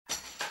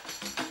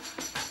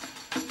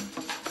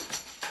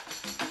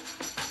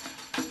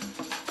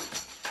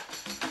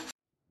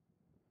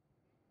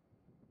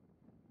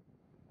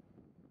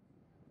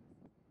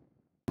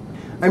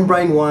I'm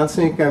Brian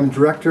Wansink. I'm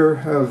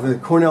director of the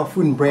Cornell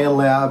Food and Brand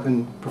Lab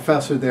and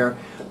professor there.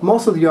 I'm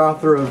also the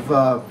author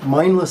of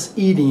Mindless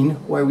Eating,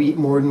 Why We Eat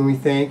More Than We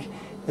Think,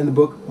 and the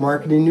book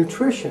Marketing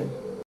Nutrition.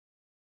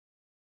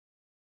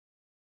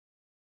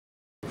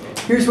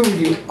 Here's what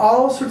we do.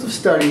 All sorts of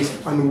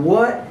studies on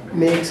what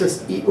makes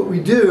us eat what we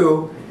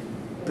do,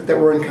 but that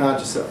we're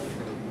unconscious of.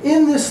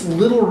 In this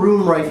little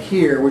room right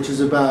here, which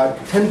is about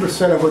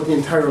 10% of what the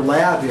entire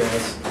lab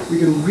is, we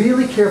can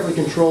really carefully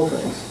control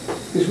things.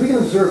 Because we can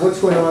observe what's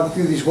going on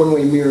through these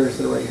one-way mirrors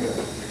that are right here.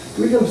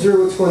 We can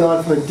observe what's going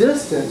on from a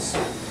distance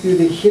through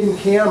the hidden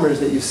cameras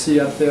that you see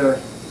up there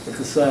at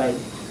the side.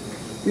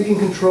 We can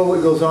control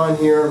what goes on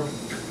here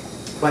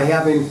by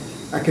having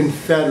a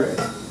confederate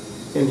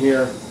in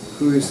here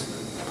who's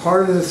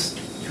part of this,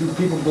 who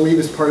people believe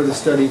is part of the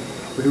study,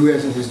 but who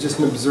isn't, who's just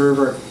an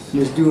observer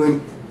and is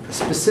doing a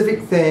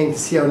specific thing to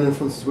see how it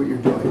influences what you're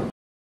doing.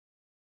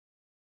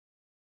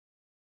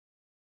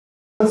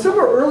 On some of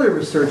our earlier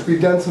research, we've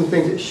done some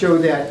things that show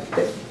that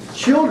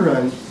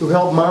children who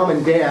help mom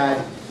and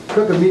dad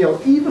cook a meal,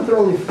 even if they're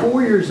only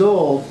 4 years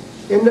old,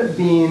 end up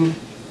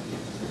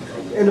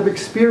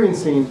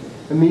experiencing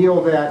a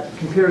meal that,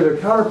 compared to their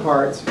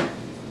counterparts,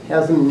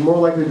 has them more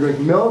likely to drink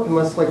milk and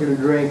less likely to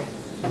drink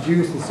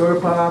juice and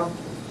soda pop.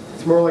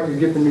 It's more likely to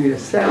get them to eat a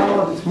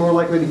salad. It's more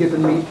likely to get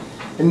them to eat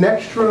an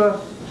extra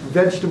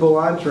vegetable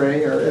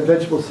entree, or a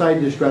vegetable side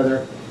dish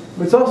rather.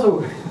 But it's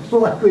also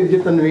more likely to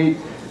get them to eat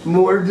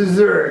more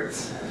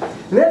desserts.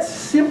 And that's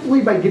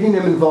simply by getting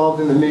them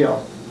involved in the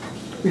meal.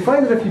 We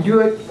find that if you do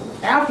it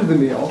after the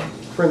meal,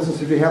 for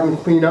instance, if you have them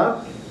clean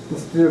up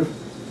instead of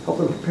help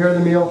them prepare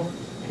the meal,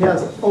 it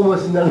has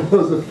almost none of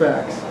those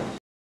effects.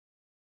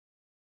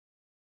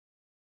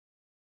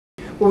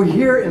 Well, we're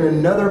here in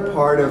another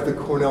part of the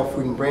Cornell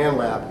Food and Brand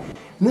Lab.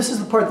 And this is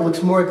the part that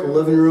looks more like a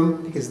living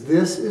room, because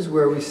this is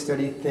where we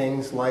study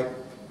things like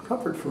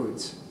comfort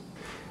foods.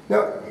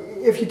 Now,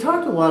 if you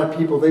talk to a lot of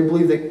people, they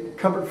believe that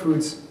comfort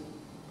foods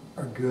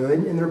are good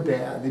and they're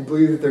bad. They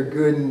believe that they're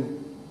good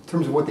in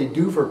terms of what they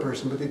do for a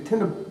person, but they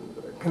tend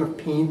to kind of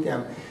paint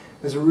them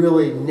as a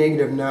really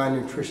negative,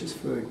 non-nutritious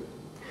food.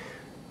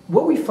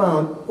 What we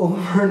found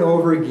over and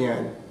over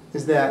again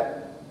is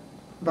that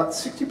about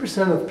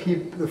 60%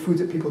 of the foods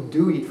that people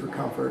do eat for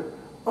comfort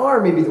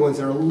are maybe the ones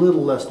that are a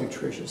little less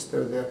nutritious.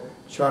 They're the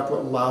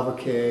chocolate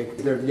lava cake,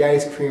 they're the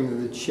ice cream,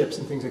 they're the chips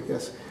and things like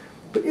this.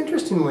 But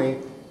interestingly,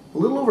 a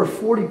little over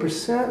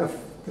 40% of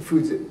the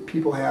foods that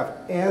people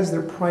have as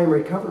their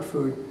primary comfort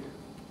food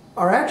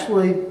are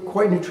actually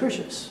quite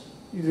nutritious.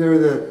 They're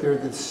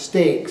the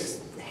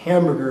steaks,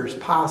 hamburgers,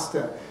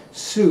 pasta,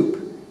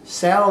 soup,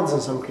 salads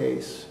in some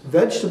cases,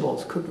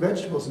 vegetables, cooked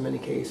vegetables in many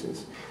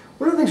cases.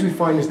 One of the things we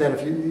find is that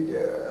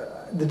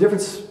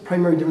the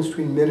primary difference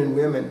between men and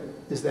women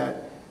is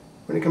that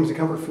when it comes to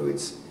comfort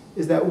foods,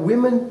 is that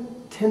women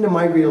tend to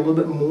migrate a little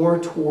bit more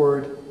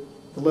toward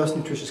the less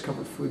nutritious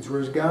comfort foods,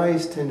 whereas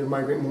guys tend to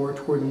migrate more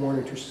toward the more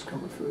nutritious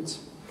comfort foods.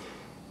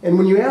 And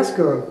when you ask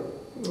a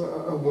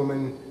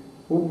woman,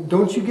 well,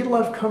 don't you get a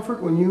lot of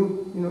comfort when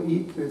you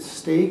eat the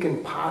steak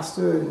and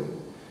pasta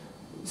and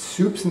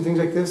soups and things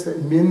like this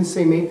that men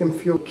say make them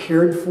feel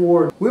cared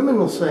for? Women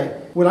will say,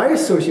 what I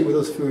associate with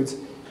those foods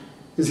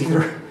is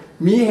either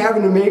me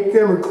having to make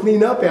them or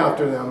clean up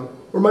after them,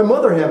 or my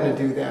mother having to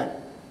do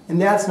that. And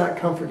that's not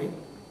comforting.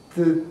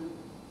 The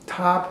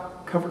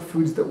top comfort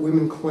foods that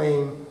women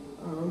claim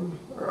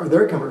are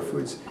their comfort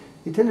foods,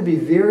 they tend to be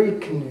very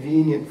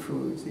convenient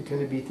foods. They tend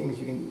to be things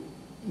you can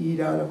eat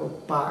out of a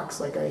box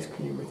like ice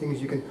cream, or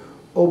things you can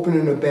open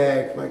in a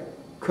bag like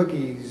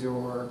cookies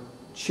or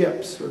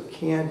chips or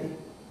candy.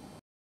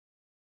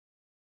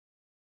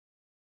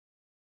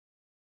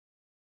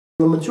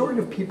 The majority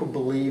of people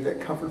believe that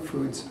comfort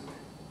foods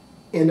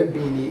end up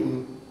being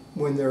eaten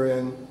when they're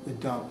in the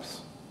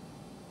dumps.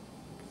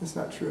 It's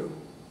not true.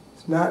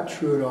 It's not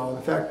true at all.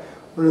 In fact,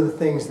 one of the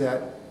things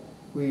that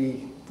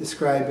we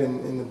describe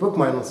in the book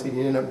Mindless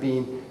Eating end up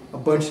being a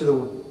bunch of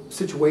the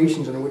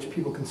situations under which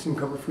people consume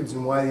comfort foods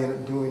and why they end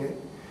up doing it.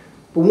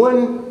 But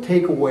one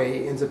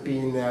takeaway ends up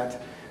being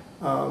that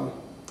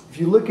if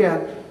you look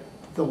at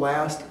the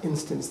last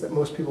instance that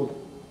most people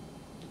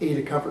ate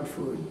a comfort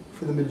food,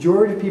 for the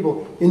majority of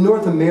people in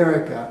North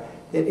America,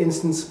 that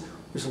instance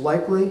was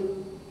likely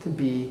to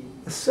be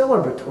a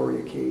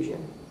celebratory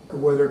occasion, or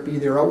whether it be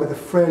they're out with a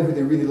friend who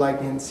they really liked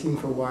and hadn't seen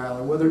for a while,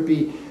 or whether it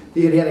be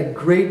they had had a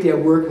great day at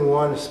work and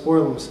wanted to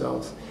spoil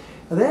themselves.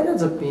 Now that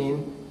ends up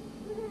being,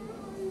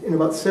 in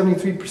about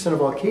 73% of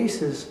all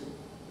cases,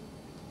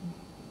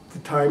 the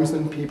times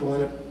when people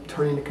end up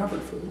turning to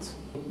comfort foods.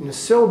 In a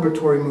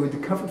celebratory mood,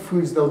 the comfort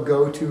foods they'll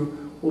go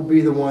to will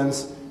be the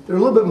ones that are a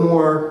little bit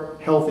more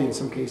healthy in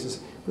some cases,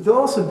 but they'll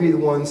also be the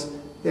ones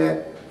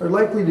that are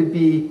likely to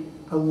be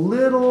a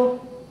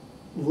little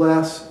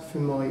less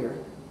familiar.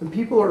 When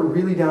people are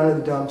really down in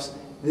the dumps,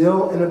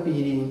 they'll end up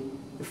eating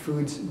the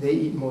foods they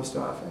eat most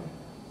often.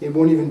 It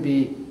won't even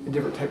be a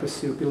different type of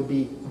soup, it'll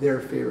be their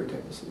favorite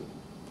type of soup.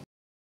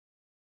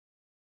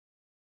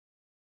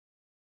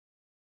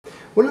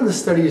 One of the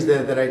studies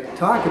that I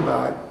talk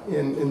about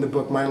in the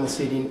book Mindless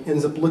Eating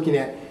ends up looking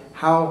at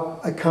how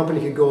a company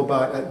could go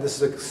about,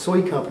 this is a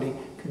soy company,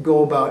 could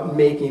go about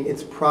making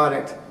its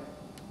product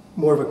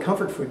more of a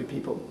comfort food to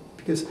people.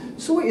 Because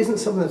soy isn't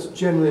something that's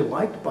generally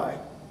liked by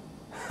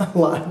a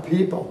lot of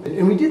people.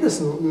 And we did this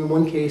in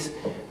one case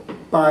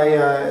by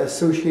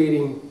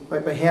associating,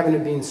 by having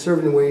it being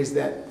served in ways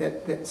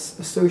that's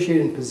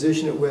associated and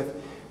position it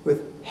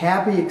with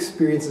happy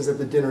experiences at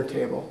the dinner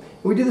table.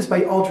 And we did this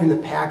by altering the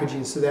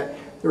packaging so that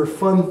there were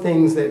fun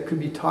things that could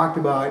be talked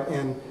about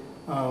and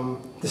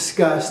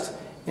discussed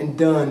and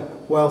done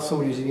while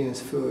somebody was eating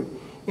this food.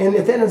 And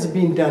if that ends up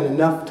being done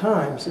enough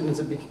times, it ends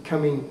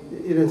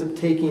up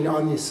taking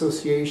on the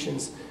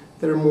associations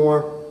that are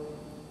more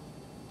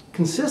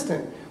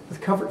consistent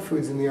with comfort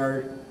foods than they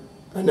are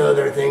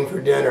another thing for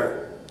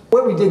dinner.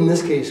 What we did in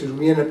this case was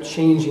we ended up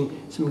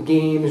changing some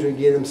games. We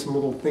gave them some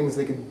little things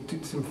they could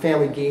do, some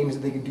family games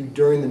that they could do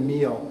during the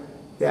meal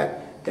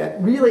that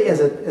really as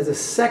a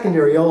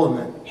secondary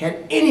element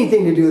had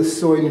anything to do with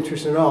soy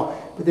nutrition at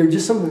all, but they were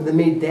just something that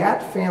made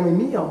that family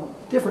meal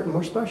different and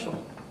more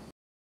special.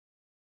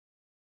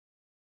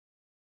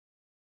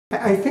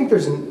 I think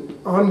there's an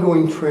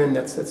ongoing trend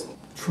that's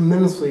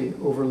tremendously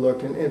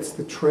overlooked, and it's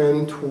the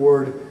trend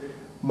toward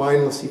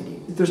mindless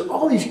eating. There's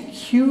all these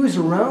cues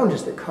around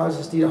us that cause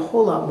us to eat a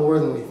whole lot more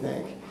than we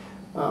think.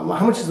 How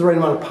much is the right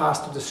amount of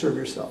pasta to serve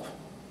yourself?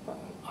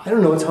 I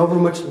don't know, it's however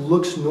much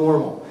looks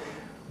normal.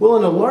 Well,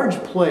 in a large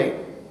plate,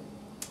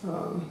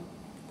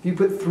 if you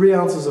put 3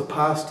 ounces of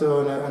pasta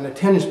on a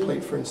 10-inch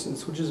plate, for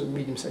instance, which is a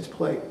medium-sized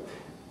plate,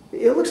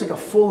 it looks like a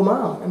full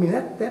amount. I mean,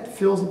 that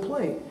fills the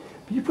plate.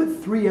 But you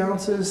put 3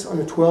 ounces on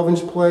a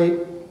 12-inch plate,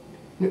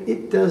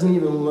 it doesn't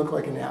even look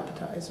like an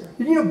appetizer.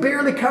 It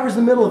barely covers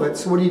the middle of it.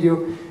 So what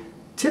do?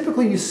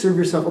 Typically, you serve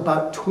yourself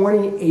about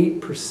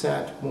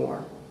 28%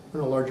 more on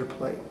a larger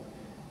plate.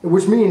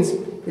 Which means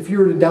if you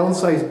were to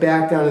downsize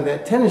back down to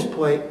that 10-inch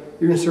plate,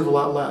 you're going to serve a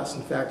lot less.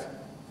 In fact,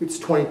 it's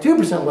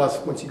 22% less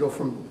once you go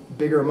from a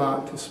bigger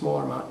amount to a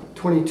smaller amount.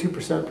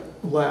 22%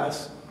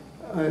 less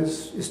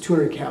is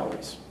 200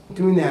 calories.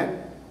 Doing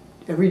that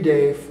every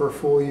day for a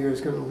full year is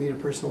going to lead a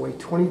person to weigh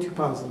 22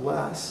 pounds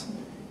less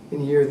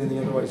in a year than they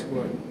otherwise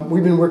would.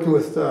 We've been working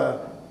with the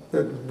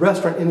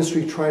restaurant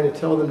industry trying to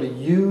tell them to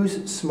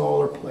use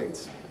smaller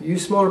plates.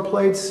 Use smaller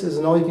plates as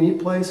an all-you-can-eat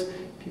place.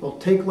 People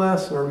take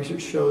less, and our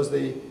research shows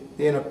they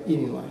end up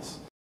eating less.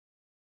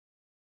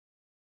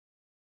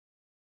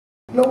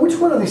 Now, which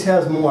one of these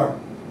has more?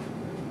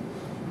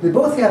 They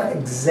both have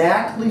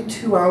exactly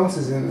 2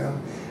 ounces in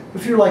them.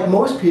 If you're like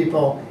most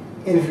people,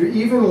 and if you're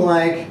even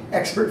like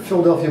expert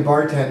Philadelphia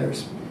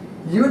bartenders,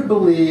 you would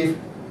believe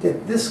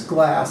that this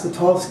glass, the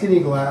tall skinny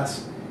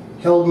glass,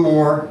 held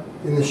more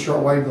than the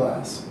short wide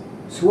glass.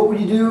 So what would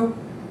you do?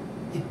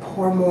 You'd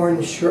pour more in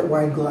the short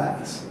wide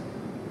glass.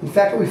 In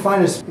fact, what we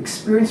find is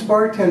experienced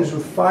bartenders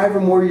with 5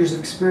 or more years of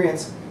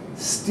experience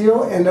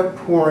still end up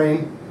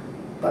pouring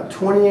about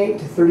 28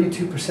 to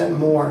 32%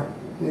 more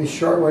in these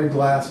short wide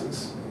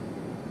glasses.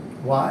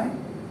 Why?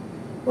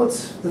 Well,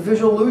 it's the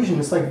visual illusion.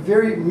 It's like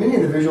many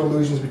of the visual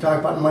illusions we talk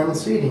about in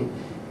mindless eating.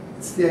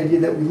 It's the idea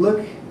that we look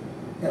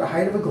at the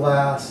height of a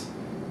glass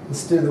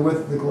instead of the width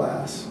of the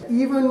glass.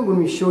 Even when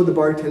we showed the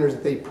bartenders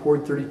that they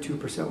poured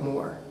 32%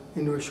 more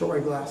into a short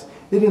wide glass,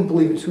 they didn't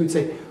believe it. So we'd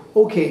say,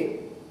 okay,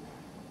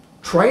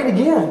 try it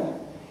again.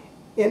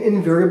 And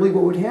invariably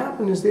what would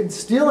happen is they'd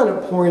still end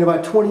up pouring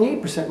about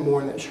 28%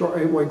 more in that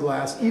short wide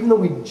glass, even though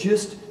we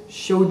just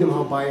showed them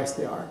how biased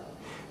they are.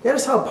 That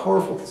is how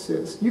powerful this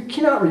is. You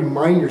cannot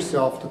remind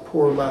yourself to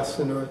pour less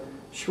into a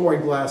short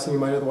wide glass than you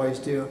might otherwise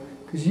do,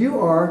 because you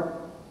are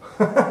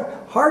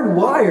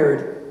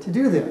hardwired to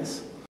do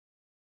this.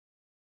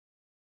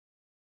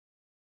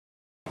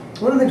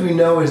 One of the things we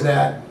know is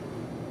that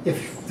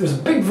if there's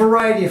a big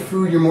variety of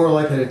food, you're more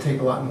likely to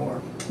take a lot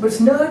more. But it's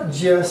not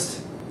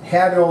just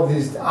having all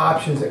these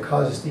options that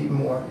cause us to eat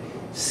more.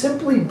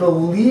 Simply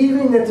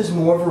believing that there's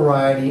more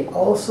variety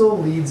also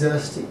leads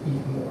us to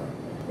eat more.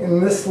 In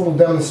this little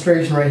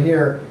demonstration right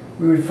here,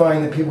 we would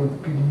find that people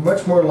would be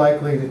much more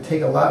likely to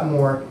take a lot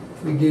more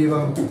if we gave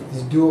them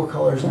these dual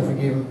colors than if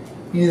we gave them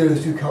either of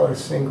the 2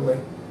 colors singly.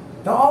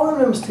 Now, all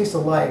M&Ms taste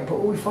alike, but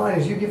what we find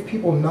is you give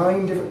people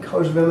 9 different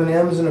colors of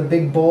M&Ms in a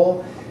big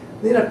bowl,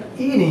 they end up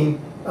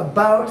eating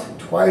about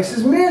twice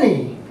as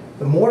many.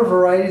 The more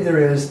variety there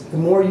is, the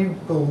more you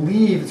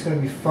believe it's going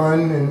to be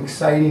fun and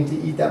exciting to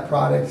eat that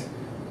product.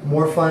 The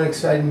more fun and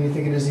exciting you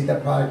think it is to eat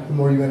that product, the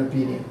more you end up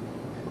eating.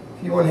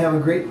 If you want to have a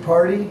great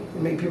party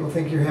and make people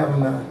think you're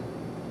having a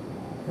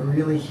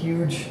really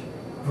huge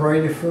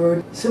variety of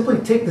food, simply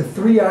take the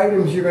 3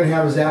 items you're going to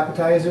have as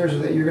appetizers, or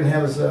that you're going to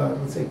have as,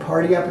 let's say,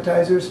 party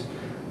appetizers.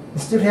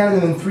 Instead of having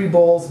them in 3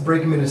 bowls,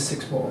 break them into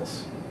 6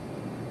 bowls.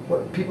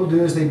 What people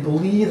do is they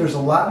believe there's a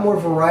lot more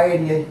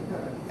variety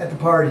at the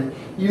party,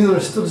 even though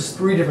there's still just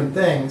 3 different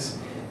things.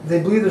 If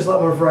they believe there's a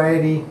lot more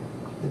variety,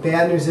 the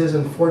bad news is,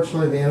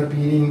 unfortunately, they end up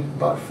eating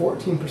about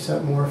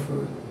 14% more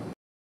food.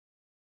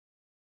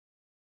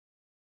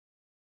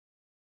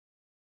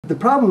 The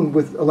problem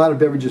with a lot of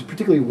beverages,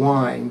 particularly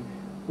wine,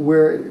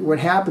 where what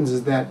happens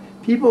is that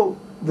people,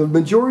 the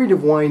majority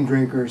of wine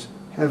drinkers,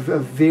 have a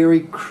very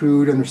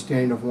crude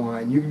understanding of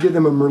wine. You can give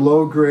them a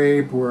Merlot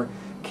grape or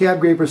Cab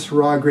grape or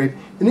Syrah grape,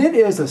 and it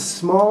is a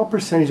small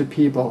percentage of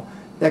people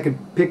that could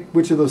pick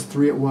which of those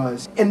three it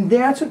was. And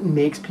that's what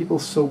makes people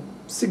so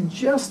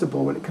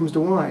suggestible when it comes to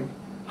wine.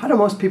 How do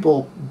most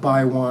people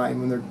buy wine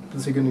when they're,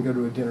 let's say, going to go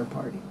to a dinner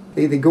party?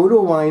 They go to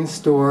a wine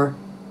store,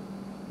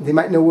 they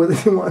might know whether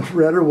they want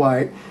red or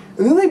white,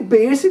 and then they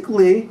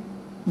basically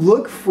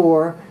look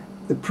for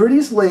the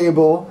prettiest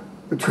label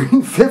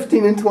between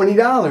 $15 and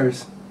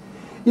 $20.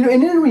 You know,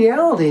 and in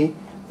reality,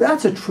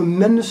 that's a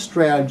tremendous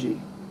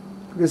strategy.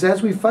 Because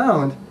as we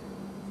found,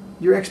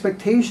 your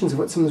expectations of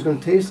what something's going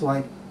to taste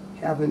like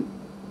have an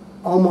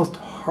almost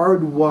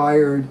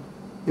hardwired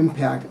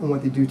impact on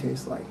what they do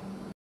taste like.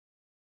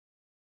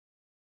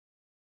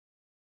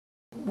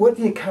 What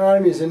the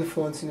economy is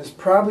influencing is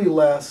probably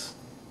less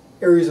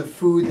areas of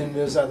food than it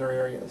is other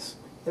areas.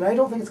 And I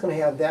don't think it's going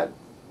to have that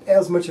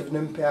as much of an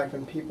impact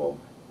on people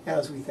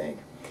as we think.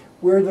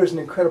 Where there's an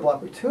incredible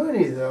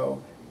opportunity,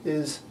 though,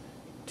 is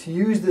to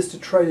use this to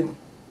try to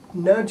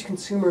nudge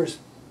consumers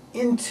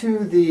into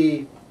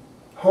the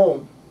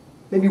home.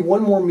 Maybe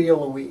one more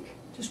meal a week.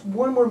 Just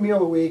one more meal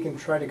a week and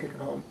try to cook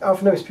at home.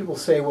 Oftentimes people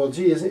say, well,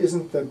 gee,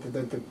 isn't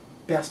the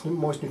best,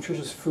 most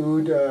nutritious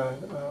food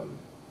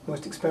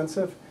most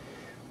expensive?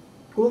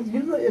 Well,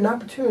 you know, an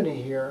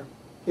opportunity here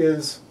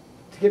is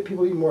to get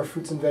people to eat more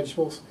fruits and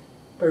vegetables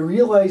by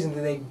realizing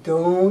that they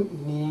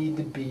don't need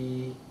to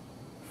be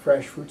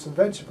fresh fruits and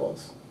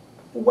vegetables.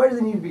 Well, why do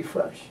they need to be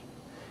fresh?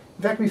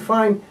 In fact, we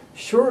find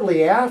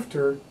shortly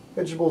after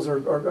vegetables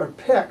are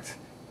picked,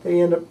 they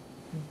end up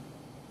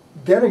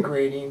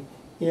denigrating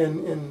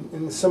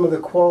in some of the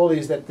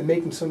qualities that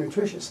make them so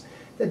nutritious.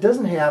 That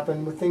doesn't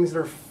happen with things that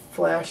are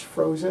flash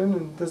frozen,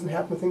 and doesn't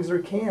happen with things that are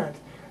canned.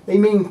 They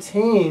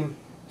maintain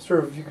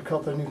sort of, you could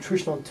call it, the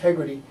nutritional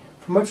integrity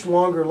for much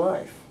longer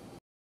life.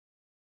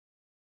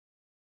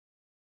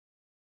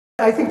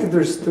 I think that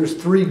there's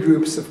three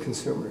groups of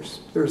consumers.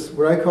 There's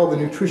what I call the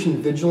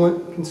nutrition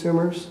vigilant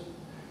consumers.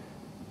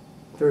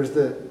 There's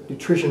the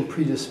nutrition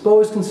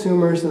predisposed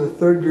consumers, and the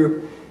third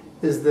group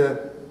is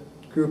the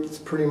group that's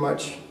pretty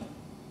much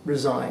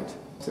resigned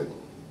to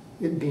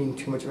it being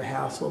too much of a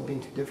hassle,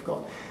 being too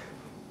difficult.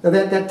 Now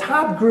that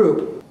top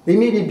group, they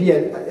may be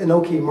an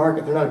okay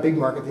market, they're not a big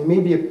market, they may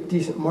be a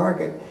decent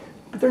market,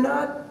 but they're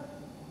not,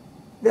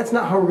 that's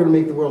not how we're going to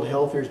make the world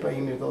healthier, is by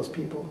aiming at those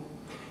people.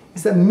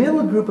 It's that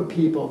middle group of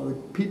people, the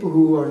people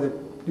who are the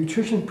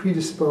nutrition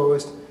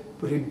predisposed,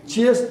 but who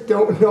just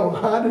don't know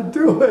how to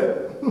do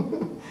it.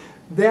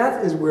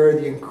 That is where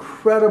the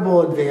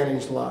incredible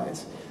advantage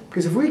lies.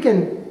 Because if we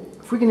can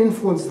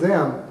influence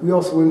them, we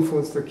also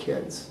influence their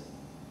kids.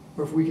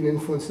 Or if we can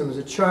influence them as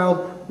a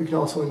child, we can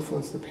also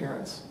influence the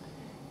parents.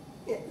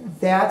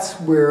 That's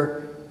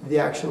where the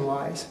action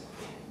lies.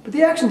 But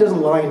the action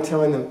doesn't lie in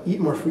telling them, eat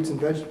more fruits and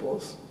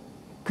vegetables.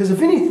 Because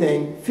if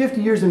anything,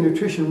 50 years of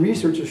nutrition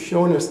research has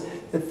shown us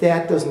that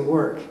that doesn't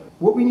work.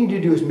 What we need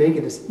to do is make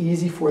it as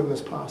easy for them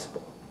as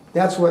possible.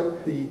 That's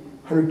what the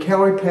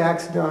 100-calorie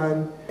pack's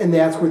done, and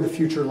that's where the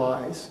future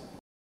lies.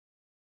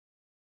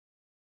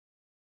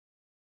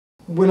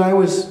 When I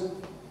was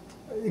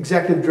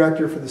executive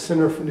director for the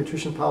Center for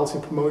Nutrition Policy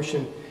and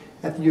Promotion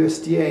at the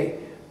USDA,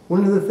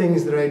 one of the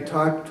things that I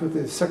talked with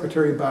the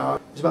secretary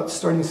about was about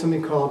starting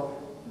something called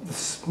the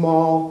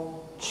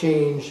small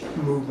change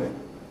movement.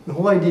 The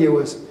whole idea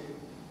was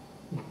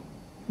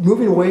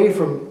moving away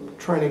from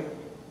trying to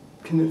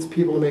convince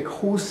people to make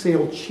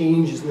wholesale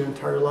changes in their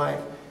entire life,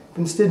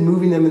 but instead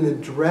moving them in the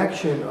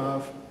direction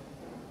of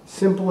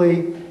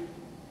simply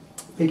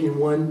making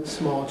one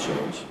small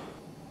change.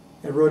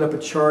 I wrote up a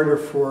charter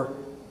for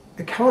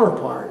a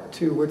counterpart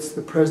to what's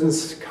the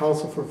President's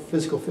Council for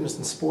Physical Fitness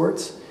and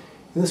Sports.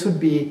 And this would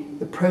be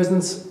the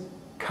President's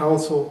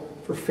Council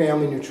for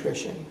Family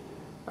Nutrition.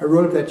 I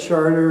wrote up that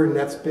charter, and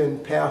that's been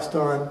passed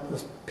on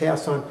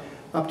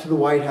up to the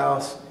White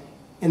House.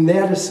 And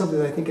that is something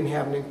that I think can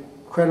have an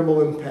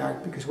incredible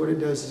impact, because what it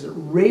does is it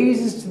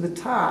raises to the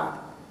top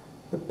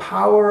the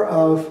power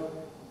of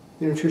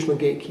the nutritional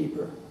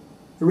gatekeeper.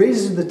 It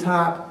raises to the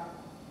top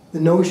the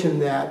notion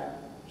that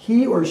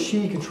he or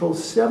she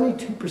controls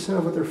 72%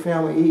 of what their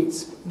family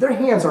eats. Their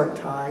hands aren't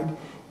tied.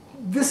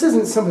 This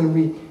isn't something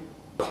we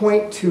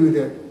point to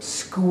the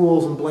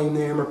schools and blame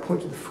them, or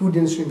point to the food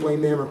industry and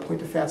blame them, or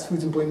point to fast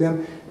foods and blame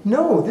them.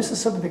 No, this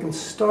is something that can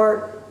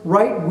start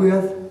right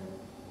with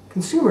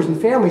consumers and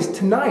families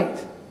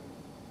tonight.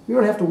 We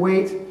don't have to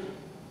wait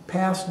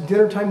past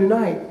dinner time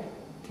tonight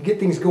to get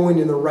things going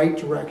in the right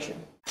direction.